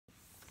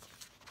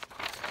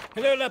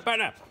Hello, lab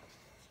partner.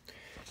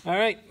 All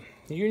right,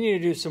 you need to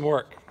do some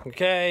work,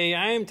 okay?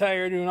 I am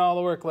tired of doing all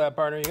the work, lab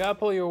partner. You gotta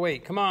pull your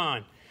weight, come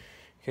on.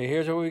 Okay,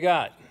 here's what we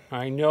got.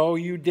 I know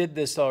you did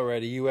this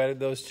already. You added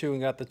those two and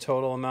got the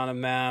total amount of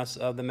mass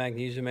of the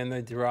magnesium in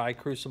the dry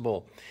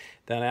crucible.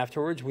 Then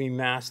afterwards, we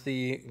masked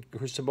the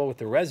crucible with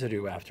the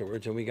residue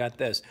afterwards, and we got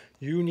this.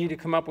 You need to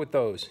come up with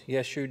those.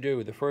 Yes, you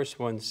do. The first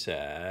one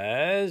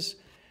says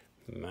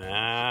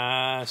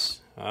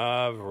mass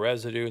of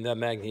residue in the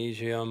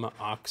magnesium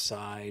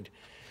oxide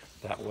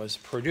that was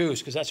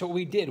produced, because that's what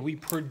we did. We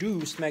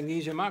produced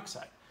magnesium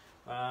oxide.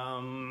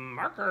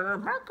 Marker.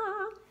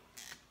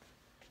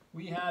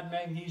 We had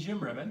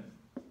magnesium ribbon.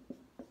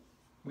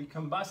 We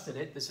combusted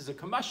it. This is a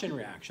combustion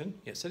reaction.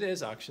 Yes, it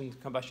is. Oxygen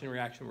combustion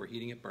reaction. We're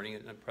heating it, burning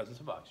it in the presence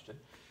of oxygen.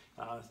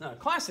 It's not a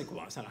classic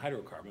one. It's not a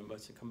hydrocarbon, but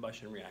it's a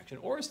combustion reaction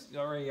or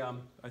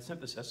a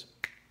synthesis.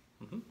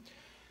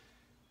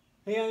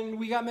 And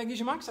we got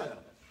magnesium oxide out of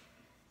it.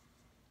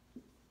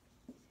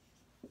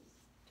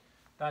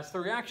 That's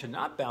the reaction.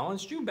 Not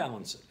balanced. You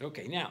balance it.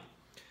 Okay, now,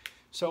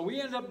 so we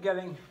ended up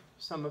getting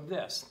some of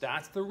this.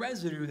 That's the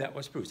residue that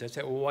was produced. That's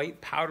that white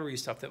powdery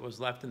stuff that was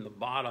left in the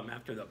bottom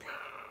after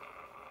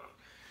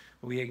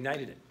we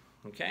ignited it.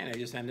 Okay, and I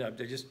just ended up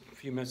just a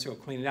few minutes ago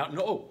cleaning it out.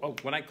 No,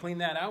 when I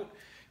cleaned that out,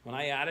 when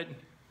I added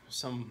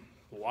some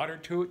water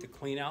to it to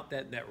clean out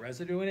that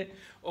residue in it,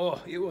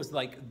 it was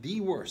like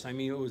the worst. I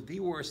mean, it was the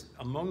worst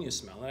ammonia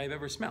smell that I've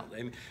ever smelled.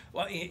 I mean,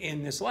 well,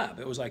 in this lab,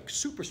 it was like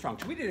super strong.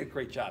 So we did a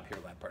great job here,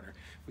 lab partner.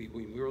 We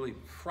really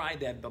fried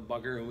that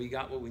bugger and we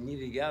got what we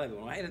needed to get out of it.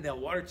 When I added that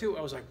water too,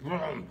 I was like,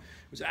 vroom.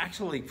 It was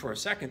actually, for a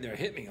second there, it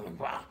hit me. I'm like,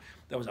 wow.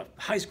 That was a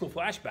high school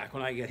flashback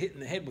when I got hit in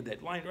the head with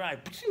that line drive.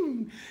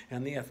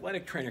 And the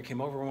athletic trainer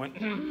came over and went,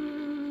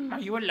 are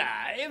you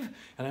alive?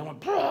 And I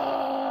went,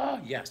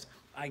 yes.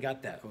 I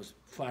got that. It was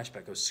a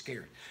flashback. I was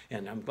scared.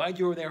 And I'm glad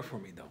you were there for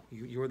me, though.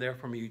 You were there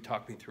for me. You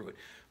talked me through it.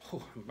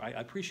 Oh, I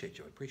appreciate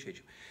you. I appreciate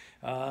you.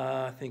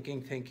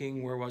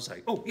 Thinking, where was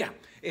I? Oh, yeah.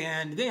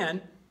 And then,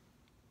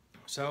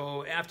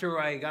 so after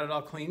I got it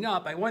all cleaned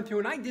up, I went through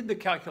and I did the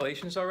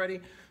calculations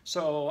already.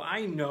 So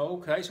I know,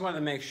 because I just wanted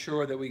to make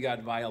sure that we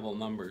got viable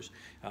numbers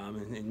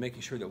and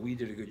making sure that we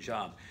did a good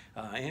job.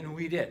 And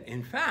we did.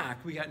 In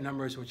fact, we got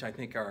numbers which I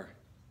think are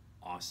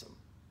awesome.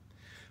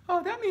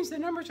 Oh, that means the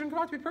numbers are going to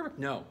come out to be perfect.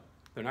 No.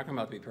 They're not going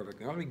to be perfect.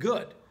 They're going to be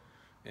good,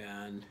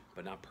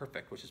 but not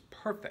perfect, which is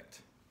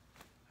perfect.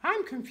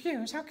 I'm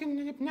confused. How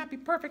can it not be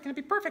perfect? Can it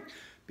be perfect?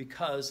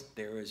 Because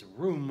there is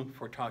room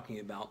for talking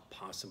about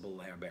possible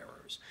lab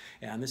errors.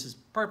 And this is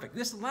perfect.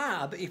 This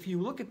lab, if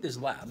you look at this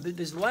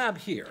lab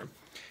here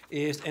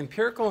is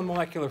empirical and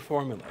molecular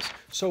formulas.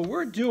 So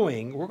we're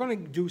going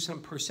to do some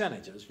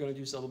percentages. We're going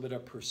to do a little bit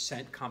of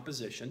percent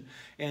composition,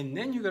 and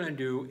then you're going to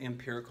do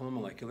empirical and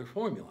molecular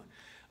formula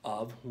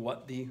of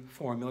what the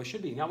formula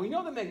should be. Now, we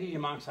know that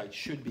magnesium oxide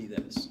should be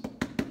this.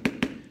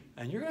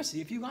 And you're going to see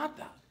if you got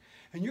that.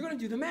 And you're going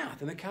to do the math,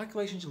 and the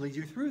calculations lead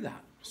you through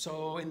that.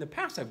 So in the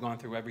past, I've gone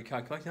through every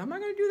calculation. I'm not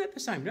going to do that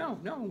this time. No.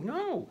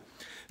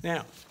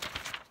 Now,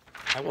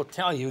 I will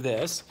tell you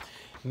this.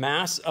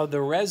 Mass of the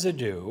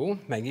residue,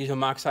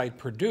 magnesium oxide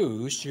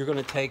produced, you're going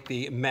to take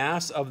the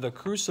mass of the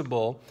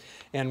crucible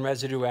and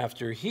residue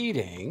after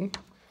heating,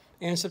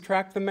 and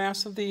subtract the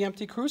mass of the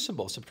empty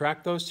crucible.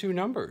 Subtract those two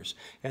numbers,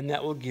 and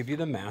that will give you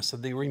the mass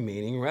of the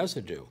remaining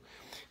residue.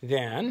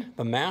 Then,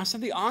 the mass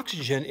of the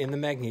oxygen in the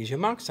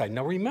magnesium oxide.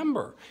 Now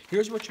remember,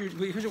 here's what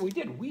we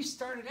did. We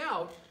started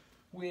out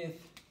with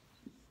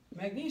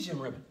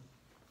magnesium ribbon,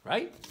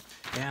 right?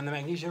 And the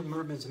magnesium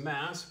ribbon's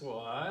mass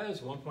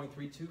was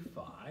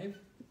 1.325,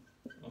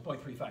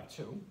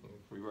 1.352,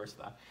 reverse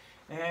that.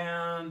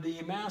 And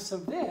the mass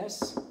of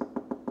this,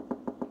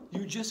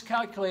 you just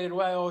calculated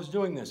while I was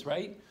doing this,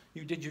 right?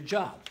 You did your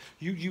job.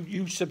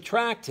 You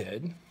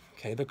subtracted,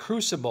 okay, the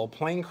crucible,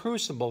 plain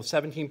crucible,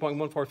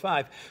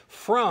 17.145,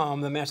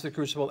 from the mass of the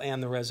crucible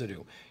and the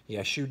residue.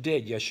 Yes, you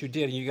did. Yes, you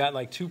did. And you got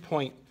like 2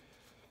 point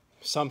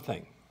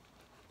something,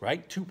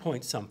 right? 2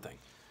 point something.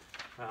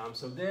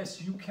 So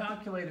this, you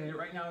calculated it.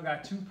 Right now I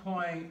got 2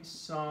 point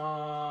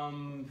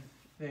something.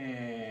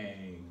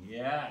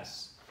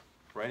 Yes.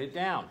 Write it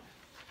down.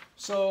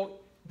 So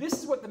this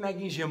is what the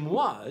magnesium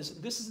was.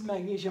 This is the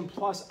magnesium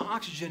plus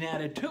oxygen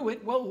added to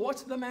it. Well,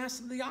 what's the mass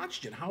of the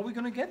oxygen? How are we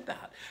going to get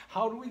that?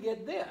 How do we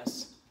get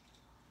this?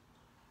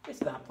 It's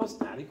that plus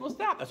that equals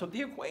that. That's what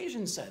the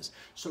equation says.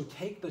 So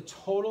take the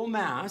total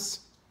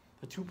mass,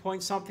 the 2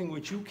 point something,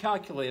 which you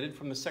calculated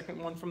from the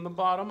second one from the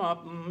bottom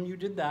up. You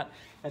did that.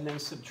 And then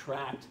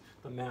subtract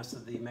the mass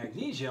of the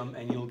magnesium,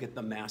 and you'll get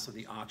the mass of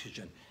the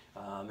oxygen.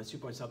 It's 2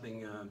 point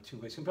something,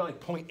 it's probably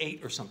like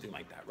 0.8 or something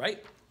like that,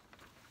 right?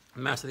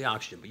 Mass of the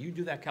oxygen, but you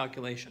do that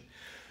calculation.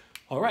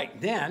 All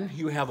right, then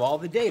you have all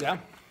the data.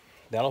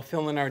 That'll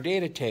fill in our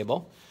data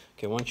table.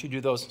 Okay, once you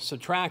do those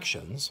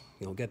subtractions,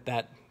 you'll get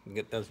that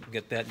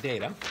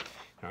data.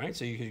 All right,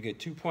 so you could get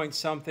 2 point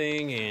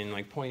something and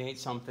like 0.8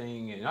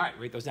 something, and all right,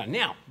 write those down.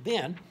 Now,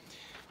 then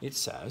it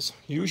says,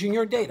 using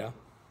your data,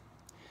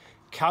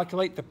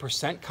 calculate the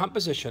percent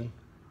composition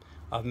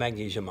of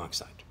magnesium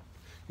oxide.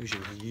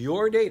 Using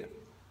your data,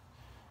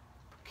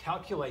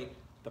 calculate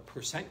the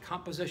percent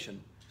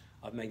composition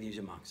of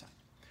magnesium oxide.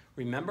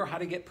 Remember how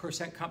to get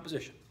percent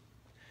composition.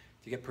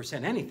 To get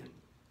percent anything,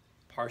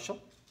 partial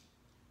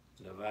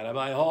divided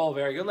by whole.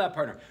 Very good, lab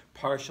partner.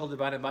 Partial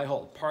divided by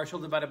whole. Partial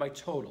divided by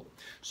total.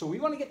 So we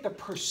want to get the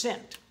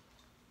percent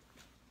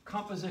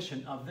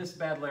composition of this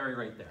bad Larry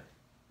right there.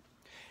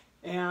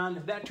 And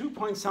that 2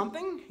 point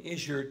something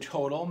is your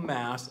total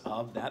mass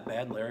of that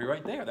bad Larry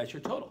right there. That's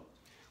your total.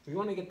 We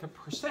want to get the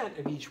percent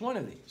of each one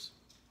of these.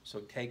 So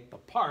take the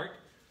part,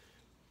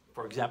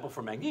 for example,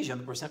 for magnesium,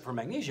 the percent for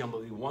magnesium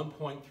will be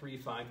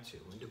 1.352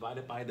 and divide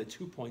it by the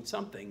 2 point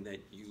something that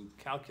you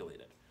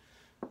calculated.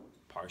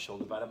 Partial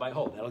divided by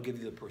whole. That'll give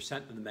you the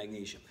percent of the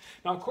magnesium.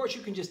 Now, of course,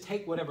 you can just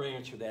take whatever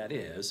answer that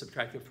is,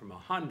 subtract it from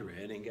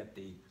 100, and get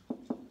the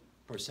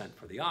percent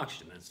for the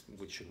oxygen,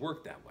 which should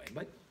work that way.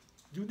 But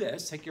do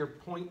this, take your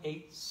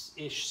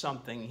 0.8-ish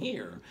something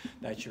here,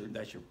 that's your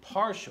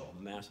partial,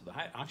 the mass of the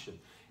oxygen,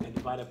 and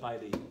divide it by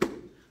the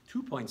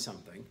 2 point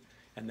something,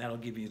 and that'll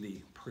give you the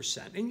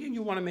percent. And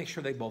you want to make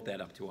sure they both add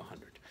up to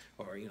 100,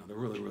 or they're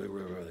really, really,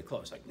 really, really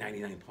close, like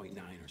 99.9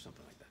 or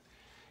something like that.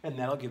 And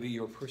that'll give you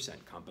your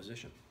percent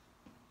composition.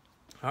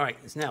 All right,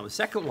 now the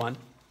second one,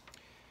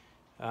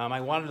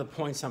 I wanted to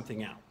point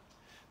something out.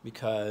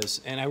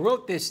 Because, and I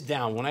wrote this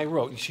down. When I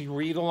wrote, you should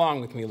read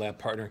along with me, lab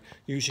partner,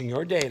 using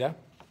your data,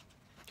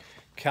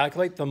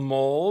 calculate the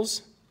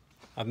moles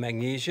of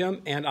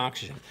magnesium and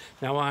oxygen.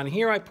 Now on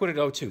here I put it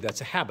O2. That's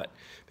a habit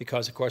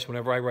because, of course,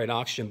 whenever I write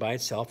oxygen by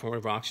itself,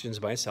 whenever oxygen is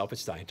by itself,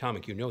 it's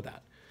diatomic. You know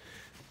that.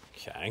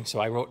 Okay, so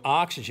I wrote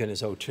oxygen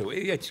as O2.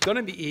 It's going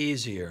to be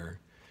easier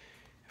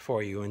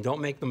for you, and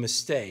don't make the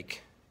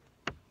mistake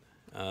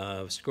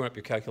of screwing up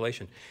your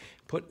calculation.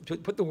 Put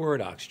the word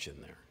oxygen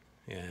there.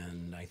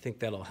 And I think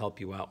that'll help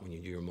you out when you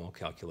do your mole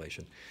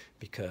calculation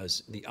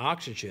because the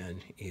oxygen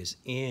is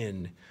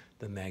in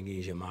the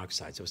magnesium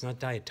oxide, so it's not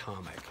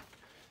diatomic.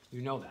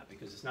 You know that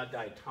because it's not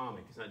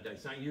diatomic.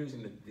 It's not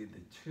using the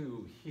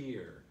 2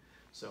 here.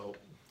 So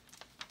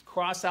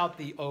cross out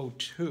the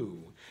O2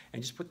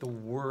 and just put the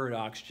word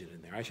oxygen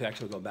in there. I should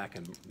actually go back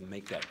and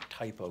make that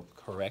typo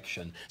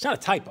correction. It's not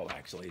a typo,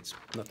 actually. It's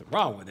nothing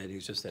wrong with it.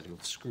 It's just that it'll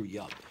screw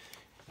you up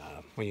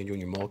when you're doing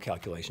your mole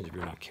calculations if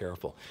you're not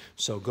careful.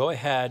 So go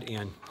ahead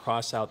and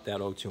cross out that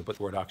O2 and put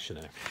the word oxygen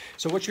in there.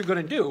 So what you're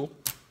going to do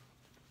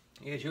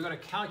is you're going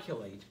to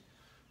calculate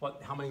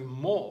how many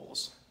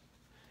moles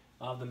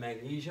of the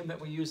magnesium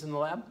that we use in the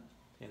lab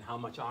and how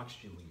much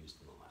oxygen we used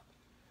in the lab.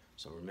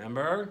 So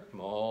remember,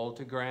 mole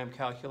to gram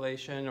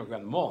calculation, or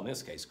gram to mole in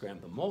this case,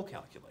 gram to mole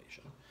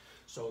calculation.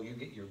 So you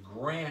get your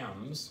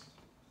grams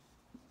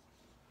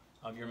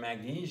of your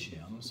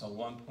magnesium, so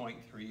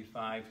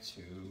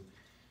 1.352.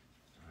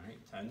 All right,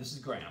 and this is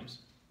grams.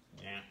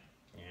 Yeah,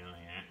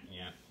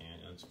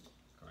 that's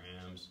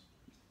grams,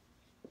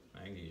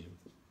 magnesium.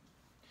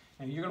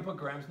 And you're going to put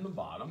grams in the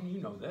bottom.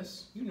 You know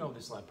this. You know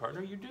this, lab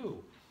partner. You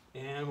do.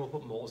 And we'll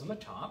put moles on the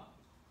top.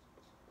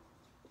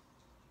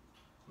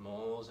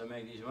 Moles of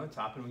magnesium on the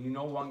top. And when you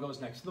know one goes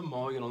next to the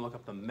mole, you're going to look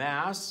up the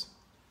mass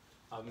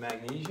of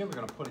magnesium. You're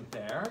going to put it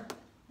there.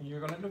 And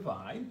you're going to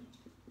divide.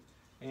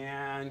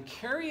 And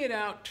carry it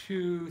out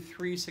to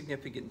 3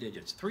 significant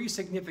digits. 3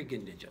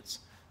 significant digits.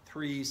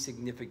 3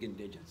 significant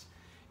digits.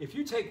 If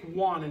you take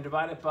 1 and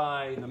divide it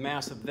by the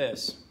mass of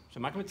this, so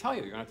I'm not going to tell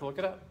you, you're going to have to look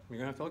it up. You're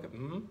going to have to look it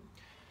up.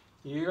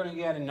 You're going to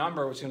get a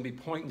number which is going to be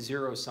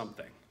 0.0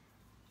 something.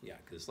 Yeah,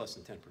 because it's less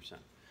than 10%.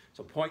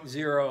 So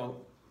 0.05%.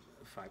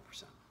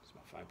 It's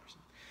about 5%.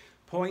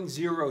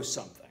 0.0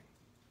 something.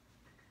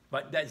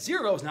 But that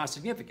 0 is not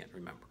significant,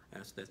 remember.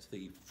 That's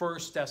the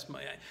first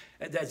decimal.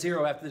 That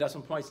 0 after the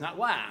decimal point is not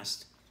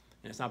last,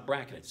 and it's not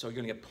bracketed. So you're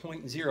going to get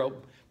 0.0,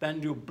 then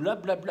do blah,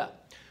 blah, blah.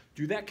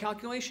 Do that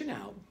calculation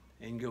out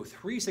and go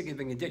 3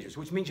 significant digits,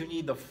 which means you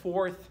need the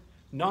 4th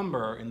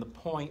number in the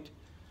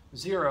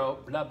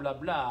 0.0, blah, blah,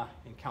 blah,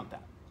 and count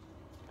that.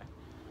 Okay?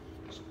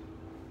 So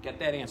get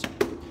that answer.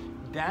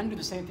 Then do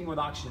the same thing with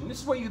oxygen. This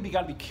is where you've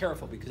got to be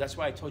careful because that's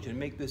why I told you to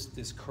make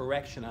this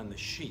correction on the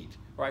sheet.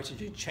 Or I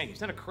should change.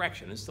 It's not a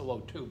correction, it's still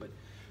O2, but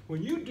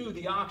when you do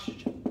the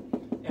oxygen,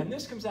 and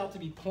this comes out to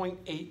be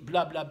 0.8,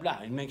 blah, blah,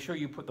 blah, and make sure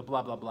you put the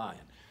blah, blah, blah in.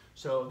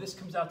 So this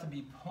comes out to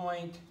be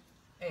 0.8.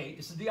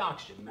 This is the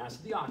oxygen, mass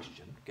of the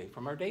oxygen, okay,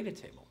 from our data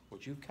table,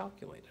 which you've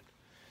calculated.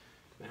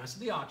 Mass of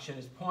the oxygen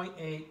is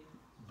 0.8,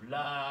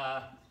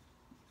 blah,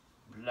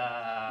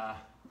 blah,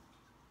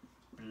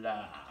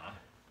 blah.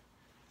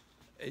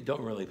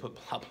 Don't really put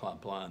blah, blah,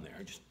 blah in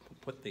there. Just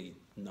put the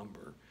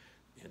number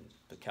in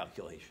the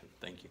calculation.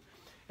 Thank you.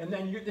 And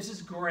then this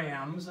is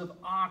grams of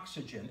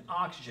oxygen.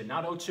 Oxygen,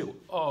 not O2,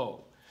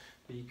 O.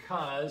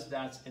 Because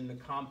that's in the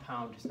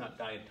compound, it's not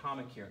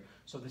diatomic here.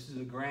 So this is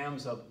the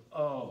grams of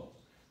O.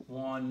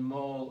 1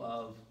 mole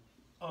of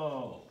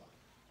O,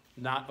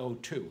 not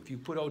O2. If you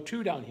put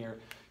O2 down here,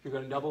 you're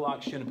going to double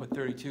oxygen and put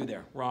 32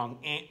 there. Wrong,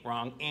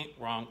 wrong,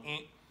 wrong,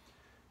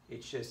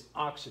 It's just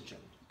oxygen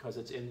because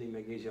it's in the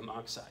magnesium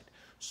oxide.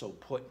 So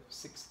put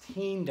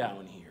 16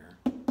 down here,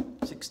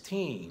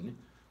 16,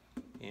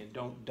 and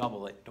don't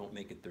double it, don't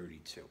make it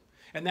 32.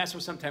 And that's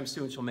where sometimes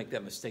students will make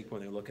that mistake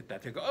when they look at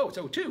that. They go, oh, it's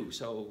O2,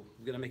 so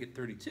we're going to make it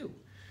 32.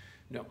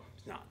 No,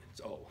 it's not.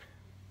 It's O.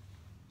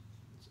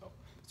 It's O.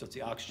 So it's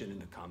the oxygen in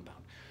the compound.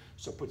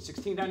 So put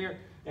 16 down here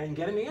and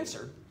get an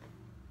answer.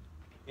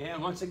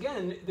 And once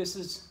again, this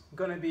is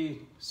going to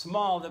be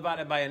small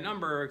divided by a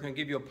number. It's going to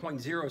give you a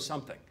 0.0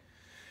 something.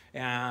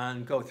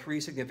 And go 3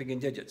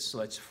 significant digits. So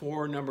that's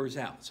 4 numbers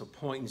out. So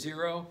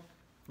 0.0,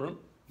 broom,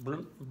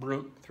 broom,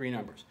 broom, 3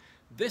 numbers.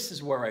 This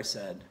is where I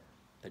said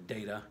the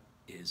data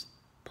is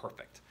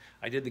perfect.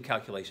 I did the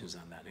calculations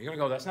on that. Now you're going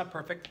to go, that's not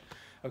perfect.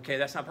 Okay,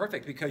 that's not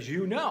perfect because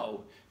you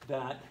know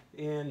that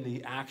in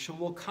the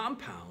actual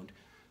compound,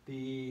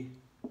 the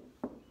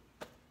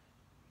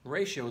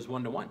ratio is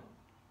 1 to 1.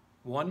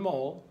 1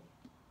 mole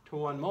to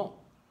 1 mole.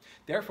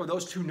 Therefore,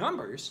 those 2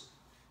 numbers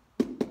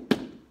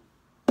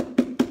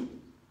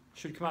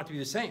should come out to be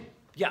the same.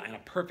 Yeah, in a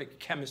perfect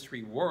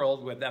chemistry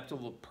world with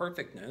absolute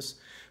perfectness,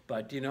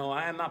 but you know,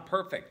 I am not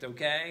perfect,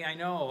 okay? I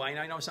know,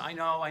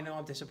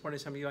 I'm disappointed in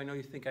some of you. I know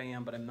you think I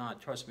am, but I'm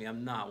not. Trust me,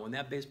 I'm not. When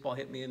that baseball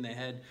hit me in the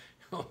head,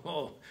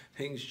 oh,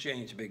 things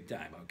changed big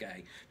time,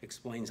 okay?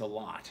 Explains a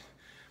lot.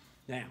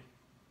 Now,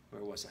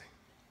 where was I?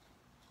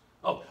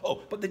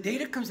 Oh, but the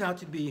data comes out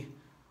to be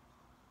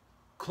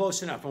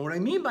close enough. And what I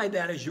mean by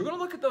that is you're going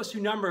to look at those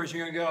 2 numbers and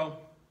you're going to go,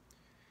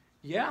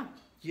 yeah,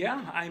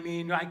 I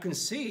mean, I can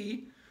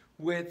see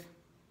with,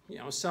 you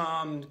know,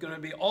 some going to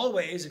be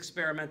always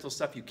experimental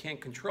stuff you can't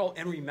control.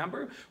 And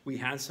remember, we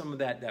had some of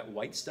that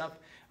white stuff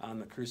on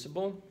the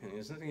crucible, and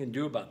there's nothing to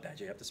do about that.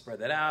 You have to spread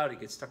that out. It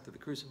gets stuck to the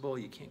crucible.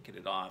 You can't get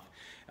it off.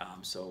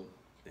 So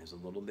there's a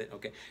little bit,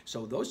 okay.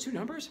 So those 2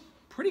 numbers,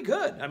 pretty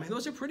good. I mean,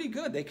 those are pretty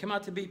good. They come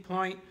out to be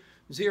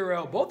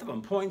 0.0, both of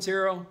them,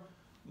 0.0,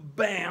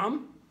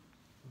 bam,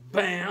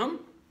 bam,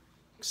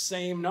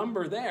 same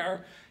number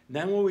there.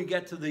 Then when we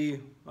get to the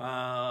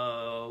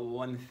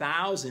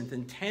 1,000th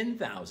and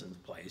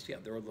 10,000th place, yeah,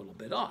 they're a little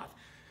bit off.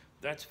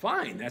 That's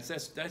fine. That's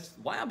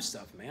lab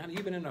stuff, man.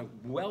 Even in a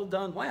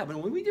well-done lab.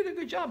 And when we did a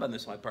good job on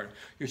this lab partner,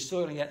 you're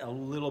still going to get a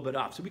little bit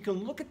off. So we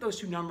can look at those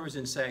 2 numbers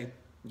and say,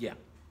 yeah,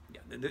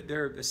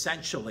 they're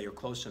essentially or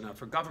close enough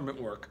for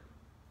government work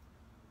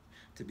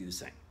to be the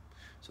same.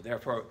 So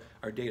therefore,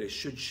 our data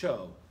should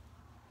show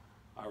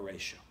our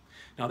ratio.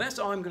 Now, that's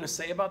all I'm going to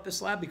say about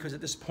this lab, because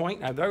at this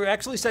point, I've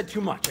actually said too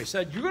much. I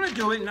said, you're going to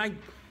do it, and I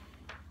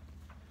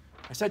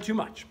said too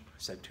much. I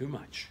said too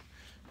much.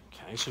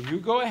 Okay, so you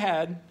go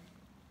ahead,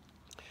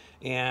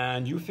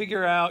 and you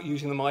figure out,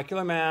 using the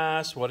molecular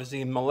mass, what is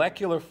the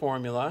molecular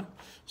formula.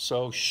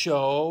 So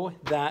show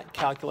that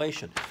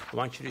calculation. I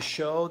want you to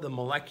show the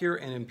molecular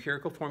and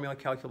empirical formula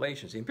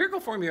calculations. The empirical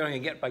formula you're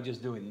going to get by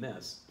just doing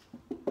this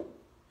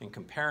and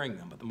comparing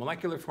them. But the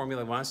molecular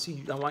formula, I want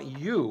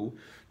you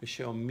to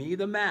show me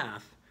the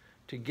math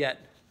to get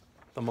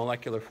the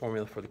molecular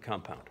formula for the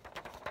compound.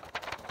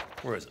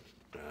 Where is it?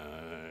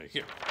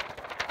 Here.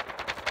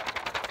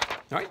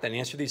 All right, then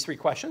answer these 3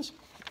 questions.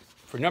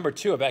 For number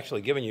 2, I've actually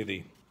given you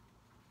the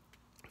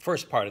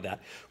first part of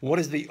that. What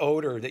is the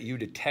odor that you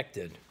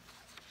detected?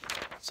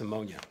 It's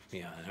ammonia.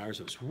 Yeah, and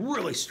ours was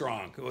really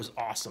strong. It was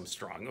awesome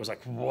strong. It was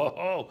like,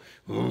 whoa,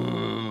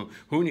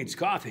 who needs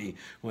coffee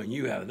when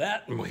you have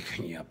that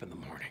waking you up in the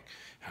morning?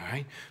 All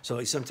right? So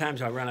like,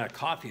 sometimes I run out of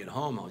coffee at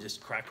home. I'll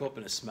just crack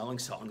open a smelling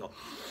salt and go,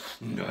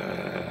 and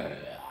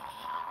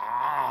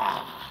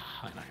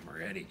I'm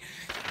ready.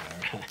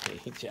 All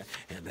right.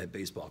 And that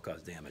baseball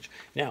caused damage.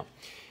 Now,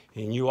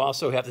 and you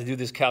also have to do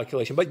this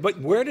calculation. But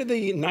where did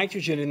the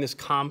nitrogen in this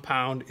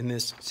compound, in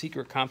this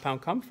secret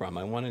compound, come from?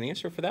 I want an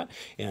answer for that.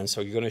 And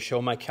so you're going to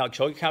show my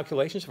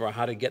calculations for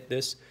how to get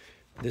this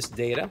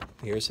data.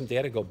 Here's some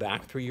data. Go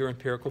back through your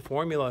empirical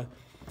formula.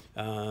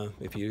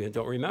 If you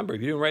don't remember, if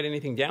you didn't write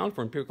anything down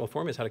for empirical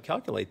formulas, how to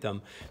calculate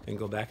them, then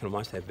go back and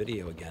watch that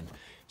video again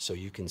so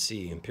you can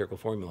see empirical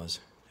formulas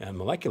and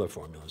molecular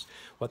formulas,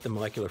 what the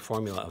molecular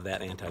formula of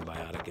that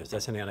antibiotic is.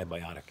 That's an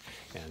antibiotic.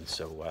 And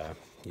so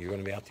you're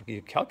going to be able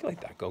to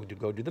calculate that. Go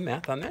do the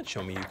math on that.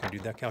 Show me you can do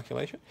that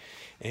calculation.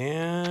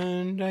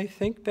 And I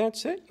think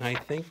that's it. I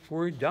think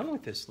we're done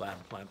with this lab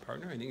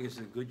partner. I think it's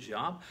a good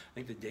job. I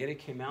think the data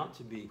came out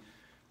to be,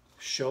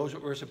 shows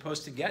what we're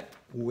supposed to get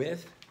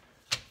with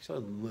so a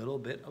little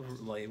bit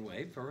of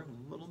leeway for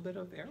a little bit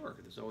of error.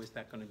 There's always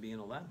that going to be in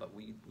a lab, but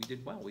we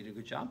did well. We did a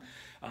good job.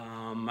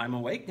 I'm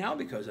awake now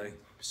because I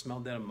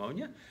smelled that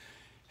ammonia.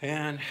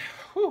 And,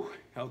 whew,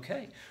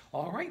 okay.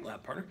 All right,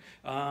 lab partner.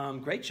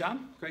 Great job.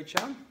 Great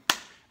job.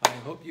 I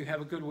hope you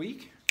have a good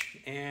week.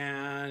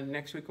 And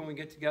next week when we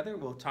get together,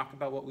 we'll talk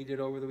about what we did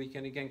over the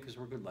weekend again, because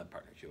we're good lab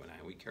partners, you and I.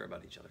 We care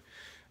about each other.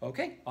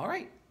 Okay, all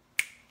right.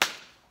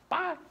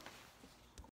 Bye.